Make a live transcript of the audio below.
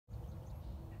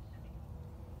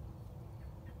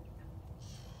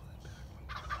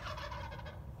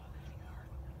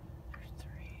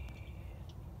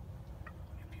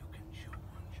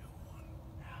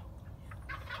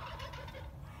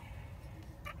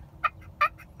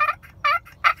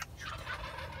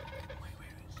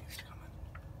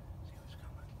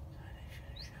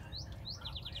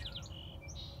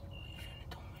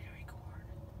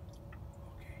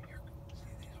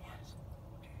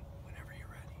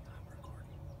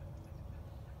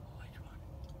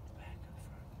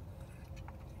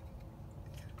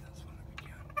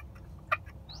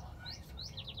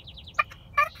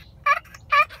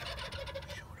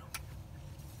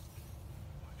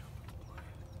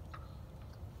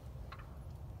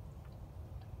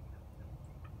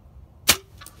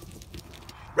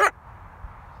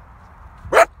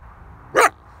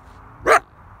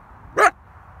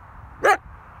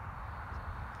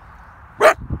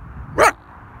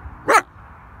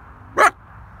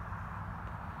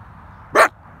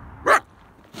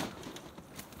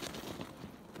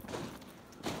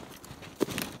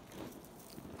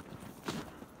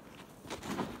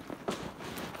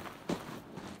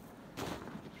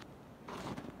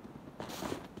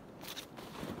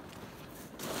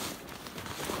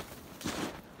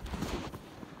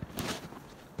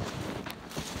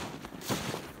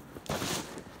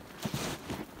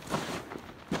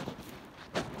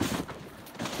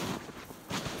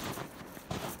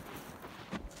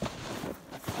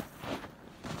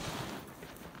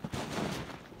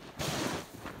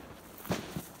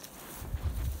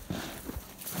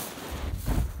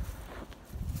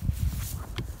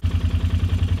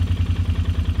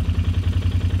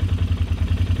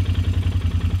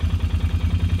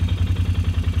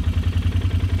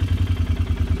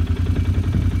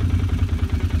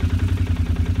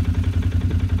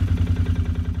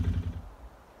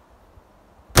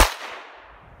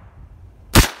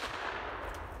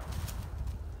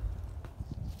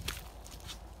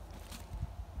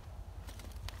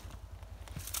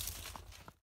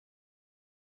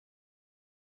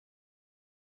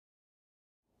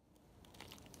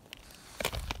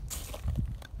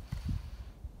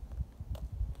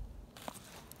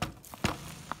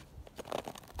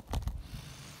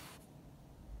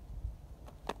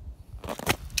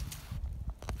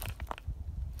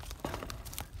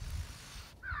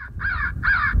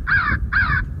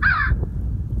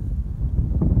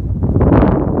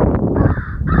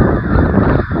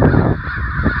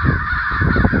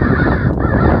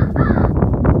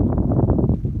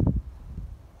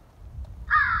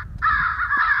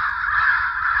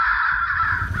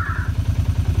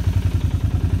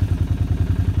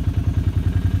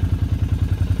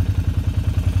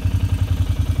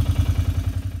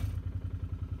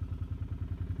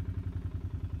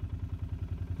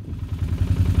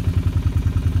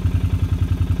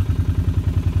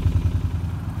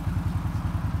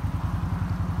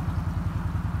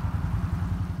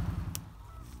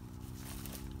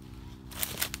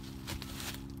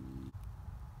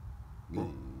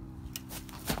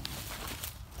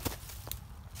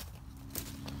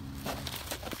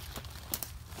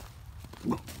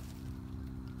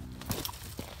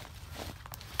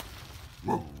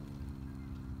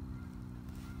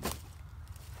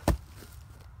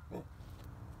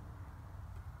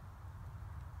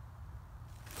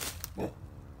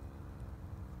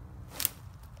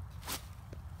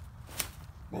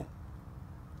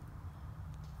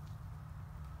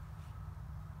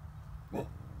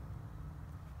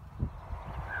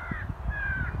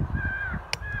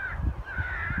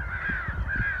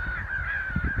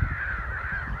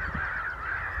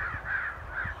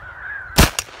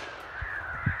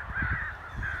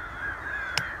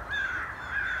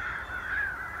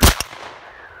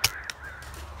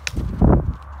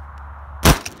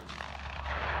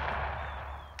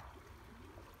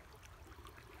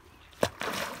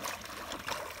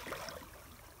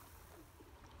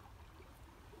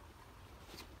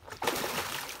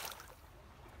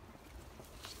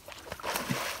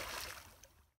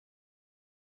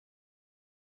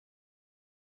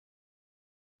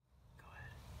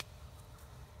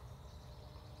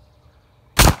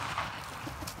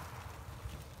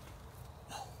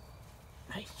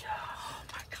Nice job. Oh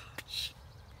my gosh.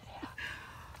 Yeah.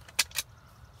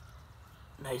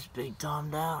 Nice big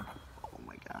Tom down. Oh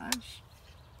my gosh.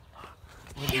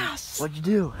 Yes! What'd you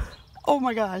do? Oh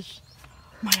my gosh.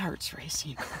 My heart's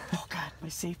racing. Oh God, my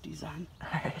safety's on.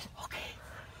 Alright. Okay.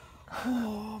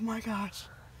 Oh my gosh.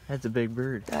 That's a big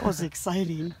bird. That was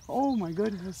exciting. Oh my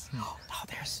goodness. Oh, now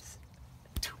there's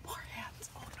 2 more hands.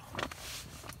 Oh no.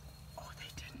 Oh, they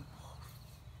didn't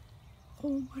move.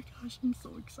 Oh my gosh, I'm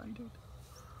so excited.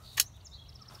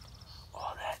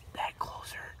 Oh, that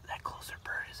closer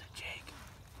bird is a Jake.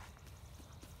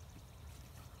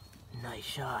 Nice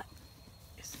shot.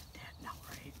 Is it dead now,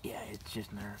 right? Yeah, it's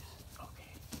just nerves.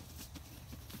 Okay.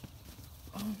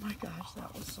 Oh my gosh,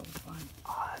 that was so fun.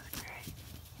 Oh, that's great.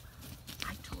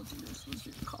 I told you this was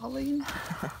your calling.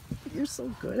 You're so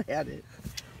good at it.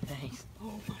 Thanks.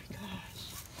 Oh my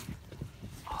gosh.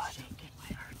 Oh, Shaking,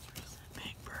 my heart's racing.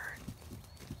 big bird.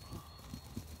 Oh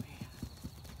man.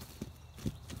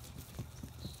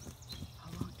 How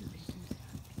long do they do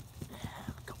that?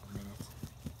 A couple minutes.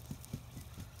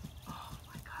 Oh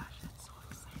my gosh, that's so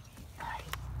exciting. Nice.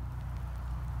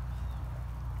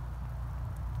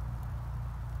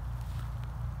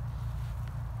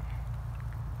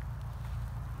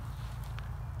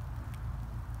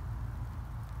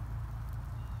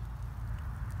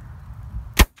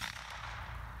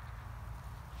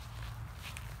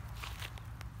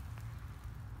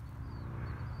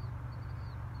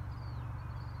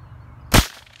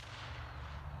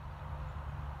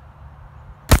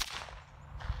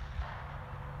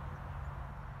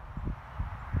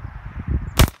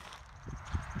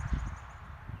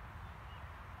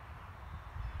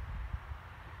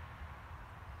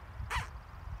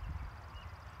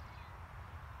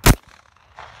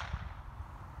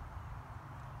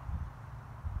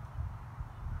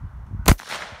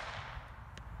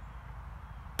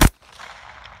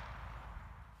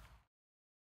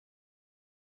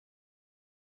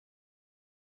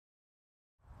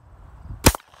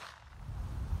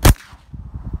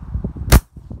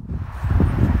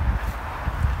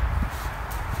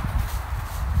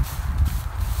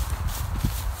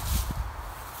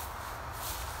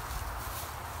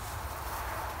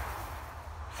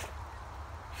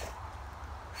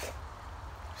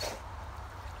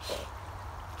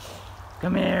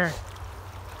 Come here.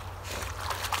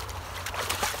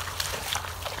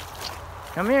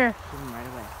 Come here. Shoot him right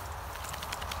away.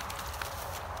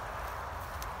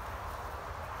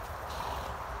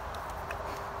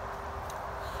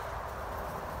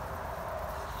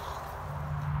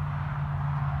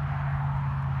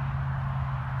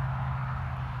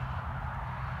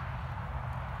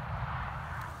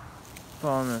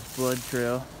 Following this blood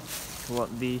trail to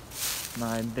what be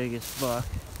my biggest buck.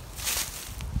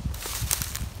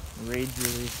 The rage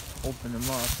really opened him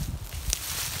up.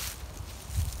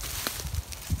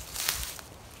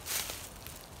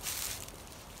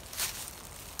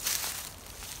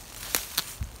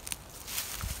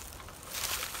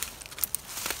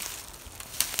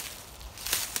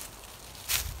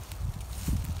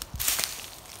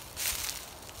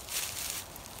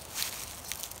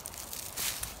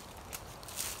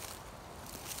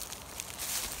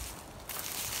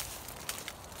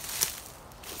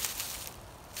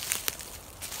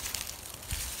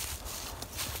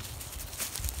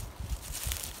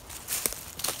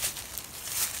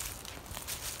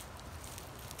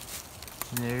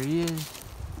 There he is.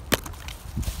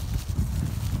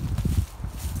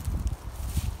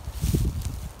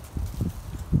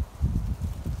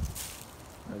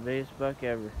 The biggest buck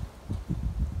ever.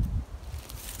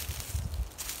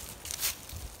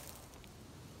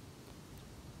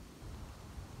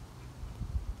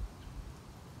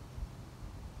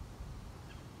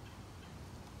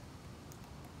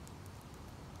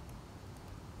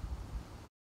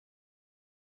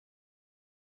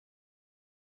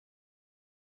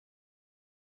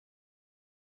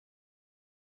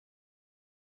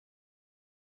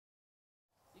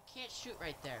 can't shoot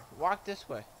right there. Walk this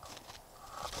way.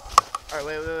 Alright,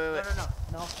 wait.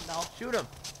 No. Shoot him.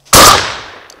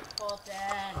 Colton.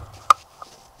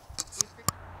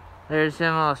 There's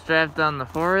him all strapped on the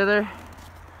four-wheeler.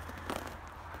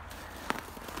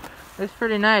 Looks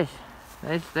pretty nice.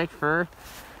 Nice thick fur.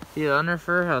 See the under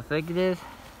fur, how thick it is?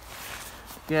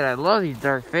 God, I love these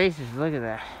dark faces. Look at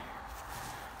that.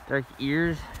 Dark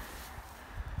ears.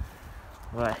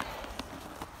 But,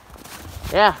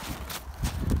 yeah.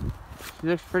 He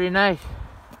looks pretty nice.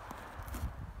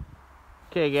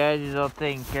 Okay, guys, he's all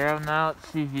taken care of now. Let's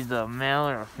see if he's a male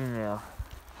or a female.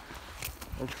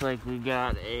 Looks like we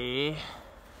got a...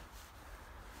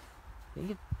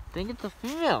 I think it's a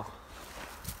female.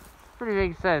 Pretty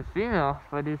big size female,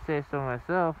 if I do say so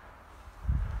myself.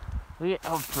 Look at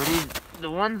how pretty. The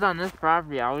ones on this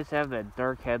property always have that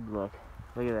dark head look.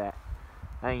 Look at that.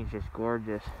 I think it's just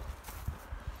gorgeous.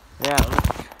 Yeah,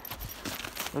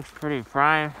 it looks pretty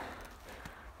prime.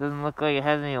 Doesn't look like it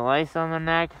has any lice on the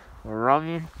neck or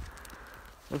rubbing.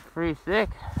 Looks pretty thick.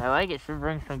 I like it. Should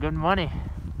bring some good money.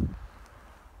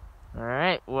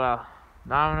 Alright, well,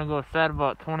 now I'm going to go set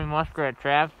about 20 muskrat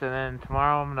traps, and then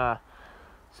tomorrow I'm going to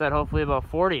set hopefully about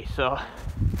 40, so I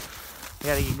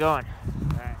got to get going.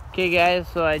 Alright. Okay guys,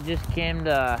 so I just came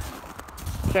to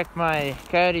check my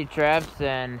coyote traps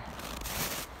and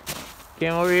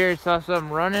came over here, saw something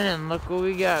running, and look what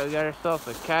we got. We got ourselves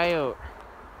a coyote.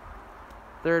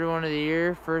 Third one of the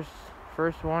year,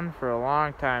 first one for a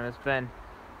long time. It's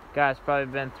probably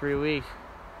been 3 weeks.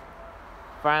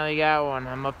 Finally got one.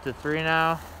 I'm up to 3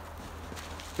 now.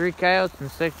 3 coyotes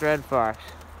and 6 red fox.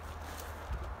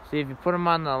 See, if you put them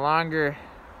on the longer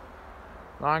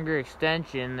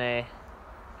extension, they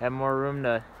have more room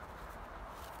to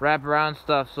wrap around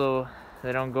stuff so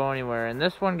they don't go anywhere. And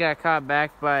this one got caught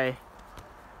back by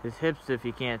his hips, if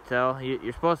you can't tell.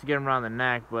 You're supposed to get him around the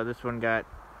neck, but this one got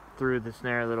through the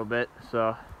snare a little bit.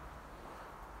 So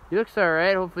he looks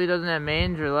alright. Hopefully he doesn't have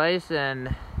mange or lice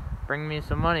and bring me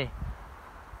some money.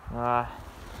 We'll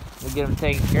get him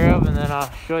taken care of, and then I'll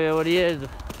show you what he is.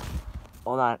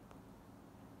 Hold on.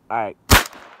 Alright.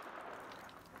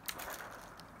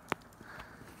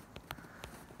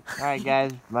 Alright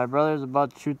guys, my brother's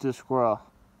about to shoot this squirrel.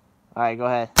 Alright, go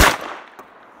ahead.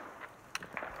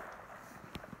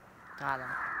 Got him.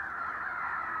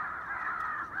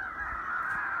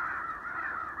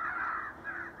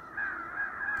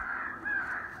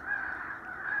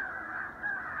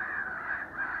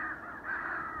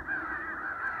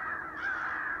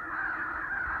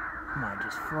 Come on,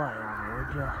 just fly over,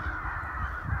 would ya?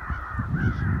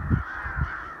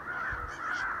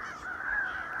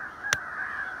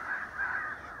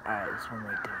 Alright, this one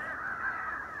right there.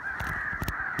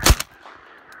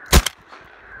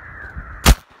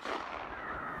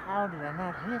 How did I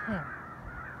not hit him?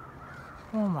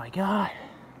 Oh my god.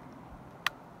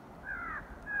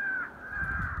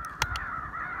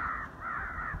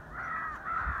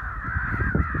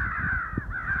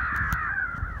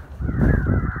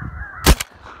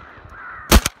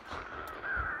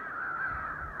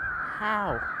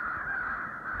 How?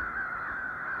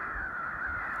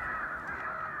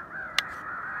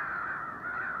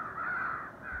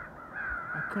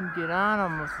 I couldn't get on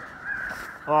him.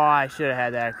 Oh, I should have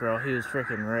had that girl. He was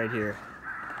freaking right here.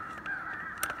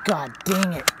 God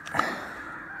dang it.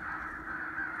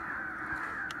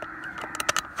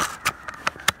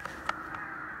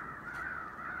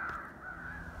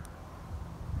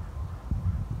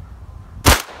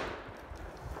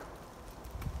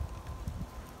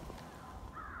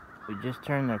 We just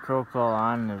turned the crow call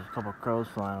on, and there's a couple crows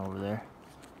flying over there.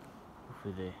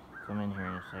 Hopefully they come in here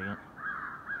in a second.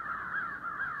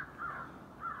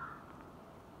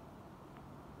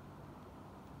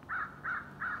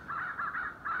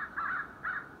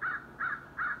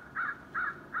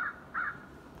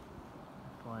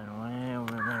 Flying way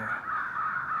over there.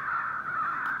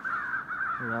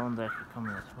 Ooh, that one's actually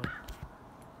coming this way.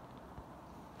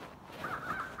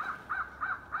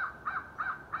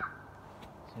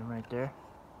 See him right there?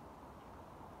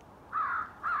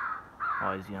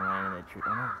 Oh, he's gonna land in that tree.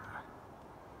 Oh, no, he's not.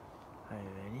 Are you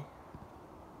ready?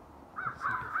 Let's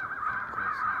see if we can come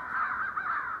close enough.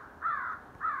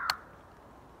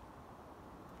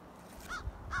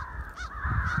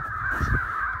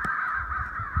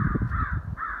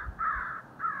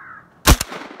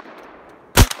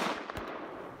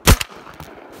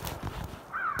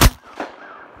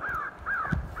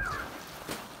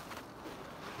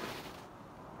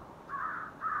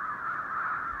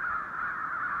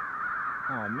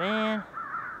 Oh man.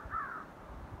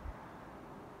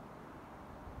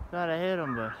 Thought I hit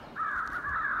him, but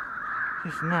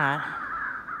he's not.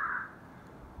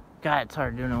 God, it's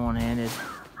hard doing it one-handed.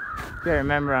 You gotta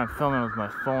remember I'm filming with my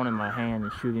phone in my hand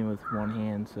and shooting with one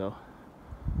hand, so.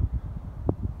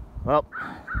 Well,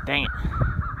 dang it.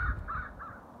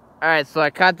 Alright, so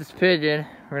I caught this pigeon.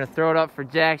 We're gonna throw it up for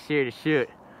Jax here to shoot.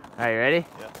 Alright, you ready?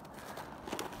 Yeah.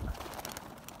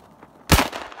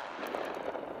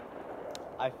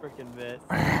 I freaking missed.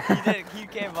 He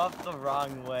came up the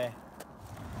wrong way.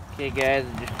 Okay guys,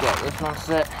 I just got this one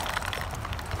set.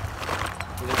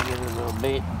 We're gonna give it a little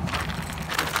bait.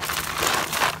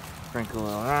 Sprinkle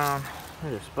it around.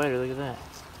 There's a spider, look at that.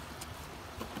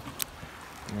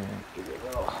 And give it a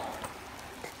little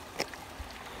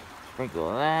sprinkle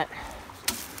of that.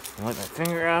 And wipe my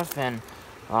finger off. And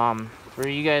for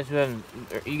you guys who haven't,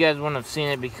 you guys wouldn't have seen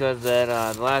it because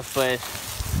at the last place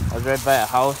I was right by a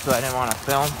house, so I didn't want to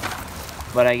film.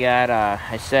 But I got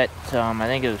I set I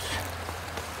think it was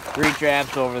 3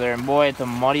 traps over there, and boy, it's a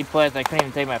muddy place. I couldn't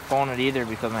even take my phone at either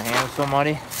because my hand was so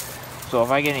muddy. So if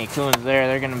I get any coons there,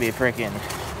 they're gonna be freaking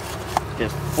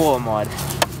just full of mud.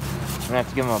 I'm gonna have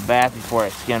to give them a bath before I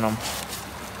skin them.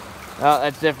 Well,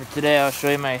 that's it for today. I'll show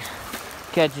you my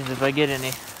catches if I get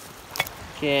any.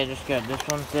 Okay, I just got this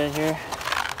one set here.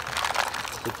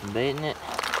 Put some bait in it.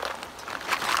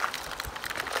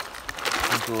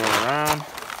 Sprinkle it around.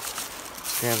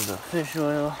 Grab the fish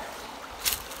oil.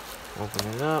 Open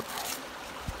it up.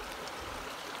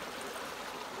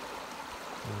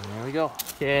 And there we go.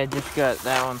 Okay, I just got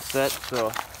that one set,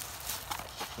 so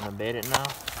I'm gonna bait it now.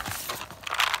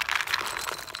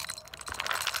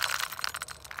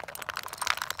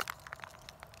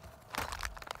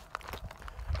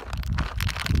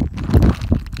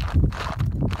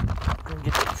 Couldn't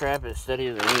get the trap as steady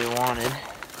as I really wanted,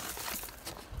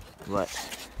 but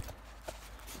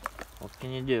what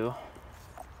can you do?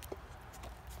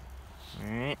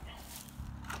 Alright.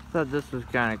 Thought this was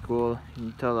kind of cool. You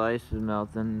can tell the ice is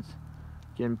melting. It's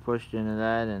getting pushed into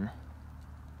that, and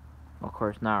of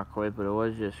course not quite, but it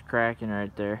was just cracking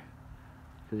right there.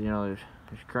 Because you know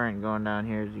there's current going down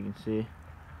here, as you can see.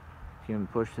 It's getting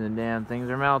pushed in the dam. Things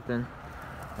are melting.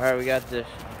 Alright, we got this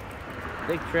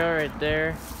big trail right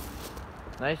there.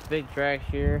 Nice big tracks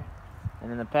here.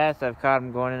 And in the past I've caught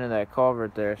them going into that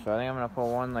culvert there. So I think I'm going to put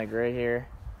one like right here.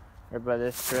 Right by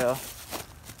this trail.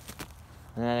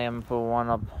 And then I'm going to put one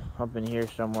up in here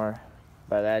somewhere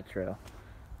by that trail.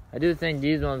 I do think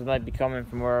these ones might be coming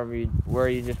from where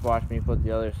you just watched me put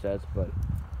the other sets, but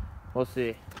we'll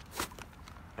see.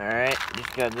 Alright,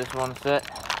 just got this one set.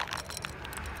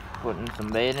 Putting some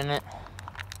bait in it.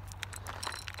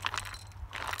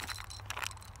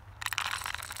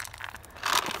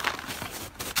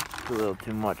 A little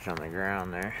too much on the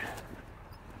ground there.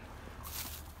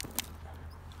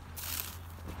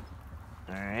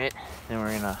 Alright, then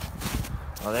we're gonna,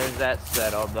 well, there's that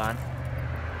set all done.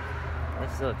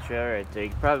 Nice little trail right there. You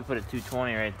could probably put a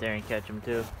 220 right there and catch them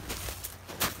too.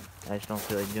 I just don't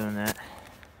feel like doing that.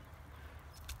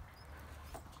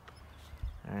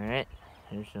 Alright,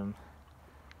 there's some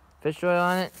fish oil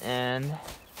on it, and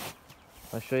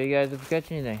I'll show you guys if we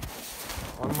catch anything.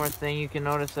 One more thing you can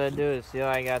notice I do is see how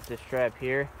I got this trap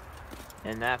here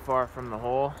and that far from the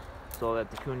hole so that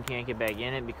the coon can't get back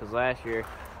in it, because last year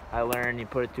I learned you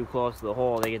put it too close to the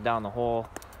hole, they get down the hole,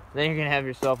 then you're gonna have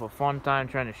yourself a fun time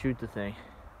trying to shoot the thing.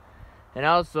 And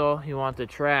also you want the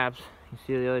traps, you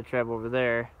see the other trap over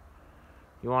there,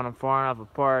 you want them far enough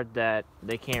apart that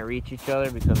they can't reach each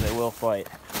other, because they will fight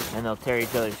and they'll tear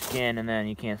each other's skin, and then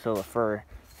you can't sell the fur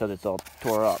because it's all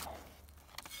tore up.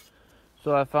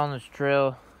 So I found this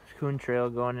trail, this coon trail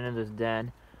going into this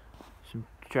den. Some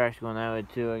tracks going that way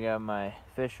too. I got my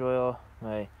fish oil,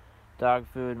 my dog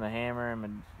food, my hammer,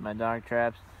 and my dog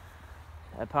traps.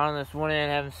 I pounded this one in,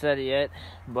 haven't set it yet,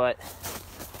 but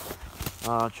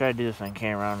I'll try to do this on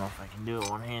camera. I don't know if I can do it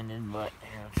one-handed, but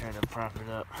here, I'll try to prop it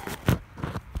up.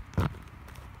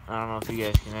 I don't know if you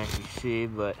guys can actually see,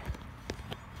 but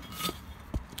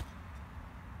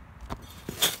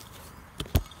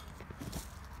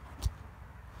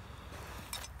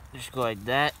just go like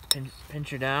that, pinch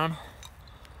her down,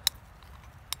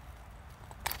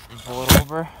 and pull it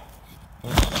over.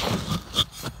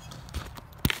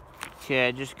 Okay,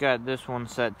 I just got this one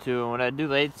set too, and what I do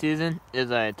late season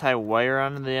is I tie wire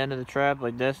onto the end of the trap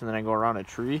like this, and then I go around a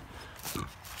tree,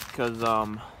 because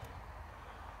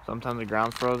sometimes the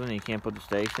ground's frozen and you can't put the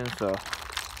stakes in, so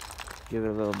give it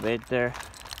a little bait there.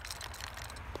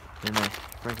 Then I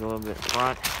sprinkle a little bit in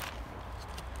front,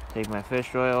 take my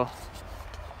fish oil,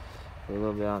 put a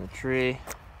little bit on the tree,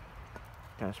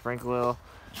 kind of sprinkle a little,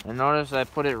 and notice I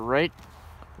put it right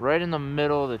in the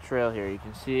middle of the trail here. You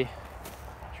can see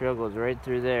the trail goes right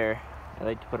through there. I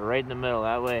like to put it right in the middle,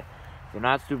 that way If they're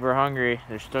not super hungry,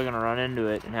 they're still gonna run into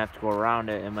it and have to go around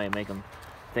it. It might make them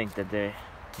think that they,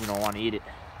 want to eat it.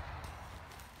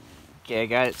 Okay, I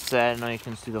got it set. I know you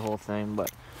can see the whole thing, but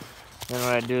then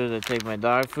what I do is I take my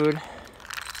dog food.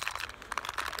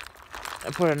 I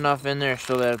put enough in there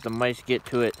so that if the mice get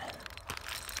to it,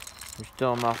 there's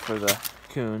still enough for the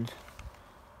coons.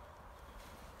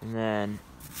 And then,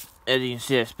 as you can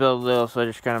see, I spilled a little, so I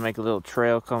just kind of make a little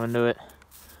trail coming to it.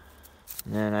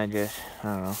 And then I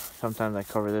don't know, sometimes I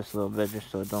cover this a little bit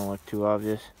just so it don't look too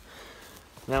obvious.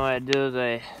 Then what I do is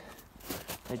I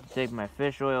like to take my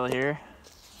fish oil here,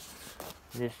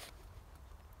 just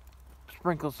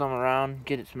sprinkle some around,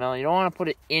 get it smelling. You don't want to put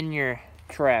it in your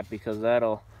trap because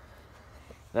that'll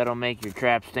make your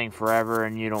trap stink forever,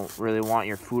 and you don't really want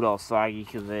your food all soggy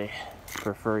because they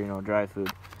prefer, dry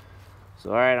food. So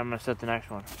alright, I'm gonna set the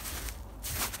next one.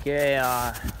 Okay,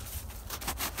 I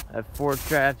have 4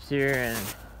 traps here, and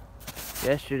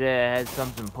yesterday I had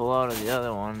something pull out of the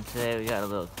other one. Today we got a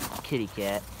little kitty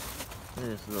cat. Look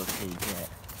at this little kitty cat.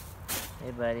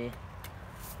 Hey buddy.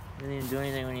 Doesn't even do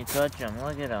anything when you touch him.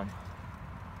 Look at him.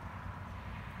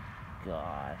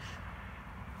 Gosh.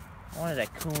 I wanted a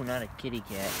coon, not a kitty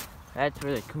cat. That's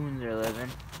where the coons are living.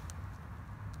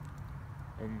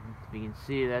 And if you can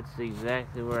see, that's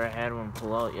exactly where I had one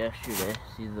pull out yesterday.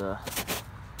 See how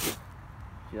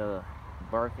the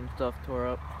bark and stuff tore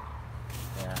up?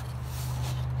 Yeah.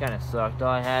 Kind of sucked. All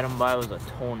I had him by was a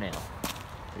toenail.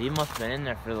 But he must have been in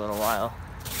there for a little while,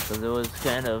 because it was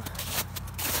kind of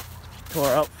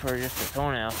tore up for just a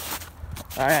toenail.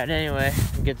 Alright, anyway,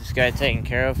 I'll get this guy taken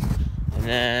care of. And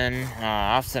then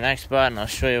off to the next spot, and I'll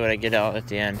show you what I get out at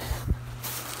the end.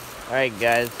 Alright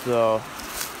guys, so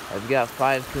I've got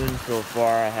 5 coons so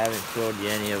far. I haven't showed you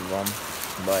any of them,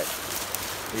 but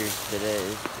here's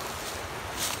today's.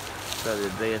 Probably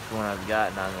the biggest one I've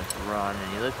gotten on this run,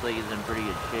 and he looks like he's in pretty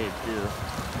good shape too.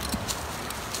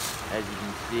 As you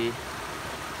can see,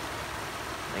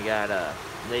 I got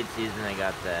late season. I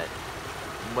got that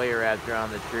wire wrapped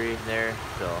around the tree there,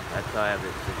 so that's how I have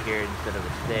it secured instead of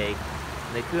a stake.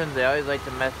 And the coons, they always like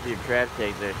to mess with your trap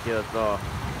tags there. See how it's all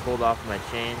pulled off my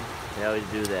chain? They always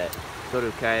do that. So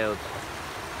do coyotes.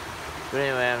 But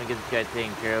anyway, I'm gonna get this guy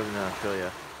taken care of, and then I'll show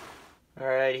you.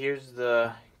 Alright, here's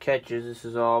the catches. This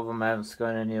is all of them. I haven't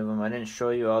scut any of them. I didn't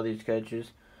show you all these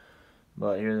catches,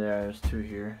 but here they are. There's 2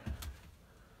 here.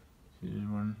 See, there's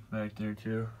one back there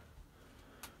too.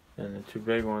 And the 2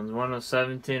 big ones. One was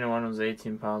 17 and one was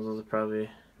 18 pounds. Those are probably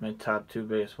my top 2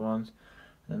 biggest ones.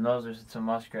 And those are some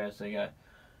muskrats I got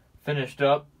finished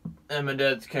up. And my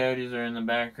dad's coyotes are in the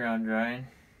background drying.